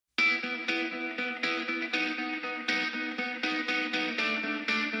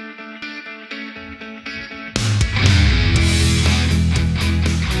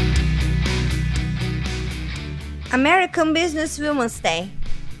American Businesswomen's Day.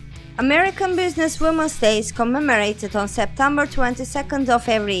 American Businesswomen's Day is commemorated on September 22nd of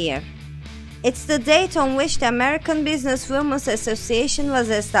every year. It's the date on which the American Businesswomen's Association was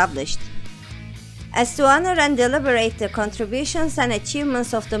established. As to honor and celebrate the contributions and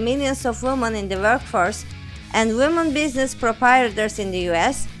achievements of the millions of women in the workforce and women business proprietors in the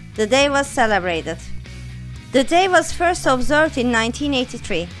US, the day was celebrated. The day was first observed in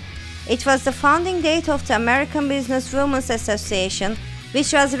 1983. It was the founding date of the American Businesswomen's Association,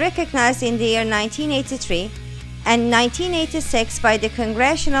 which was recognized in the year 1983 and 1986 by the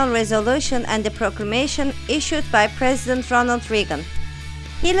congressional resolution and the proclamation issued by President Ronald Reagan.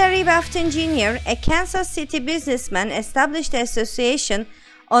 Hilary Bafton Jr., a Kansas City businessman, established the association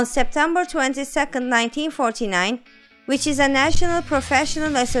on September 22, 1949, which is a national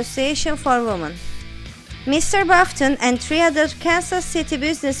professional association for women. Mr. Bafton and three other Kansas City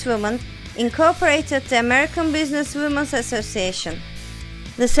businesswomen incorporated the American Businesswomen's Association.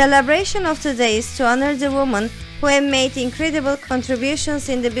 The celebration of the day is to honor the women who have made incredible contributions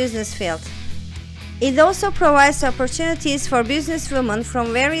in the business field. It also provides opportunities for businesswomen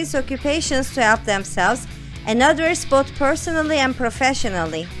from various occupations to help themselves and others both personally and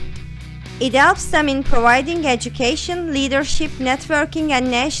professionally. It helps them in providing education, leadership, networking, and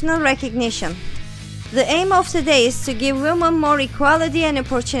national recognition. The aim of the day is to give women more equality and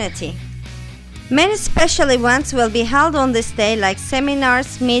opportunity. Many special events will be held on this day, like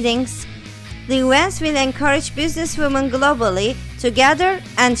seminars, meetings. The events will encourage businesswomen globally to gather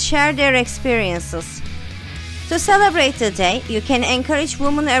and share their experiences. To celebrate the day, you can encourage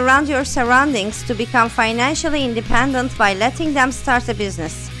women around your surroundings to become financially independent by letting them start a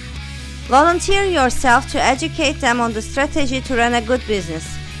business. Volunteer yourself to educate them on the strategy to run a good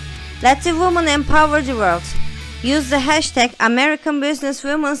business. Let the women empower the world. Use the hashtag American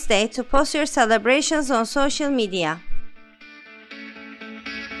Businesswomen's Day to post your celebrations on social media.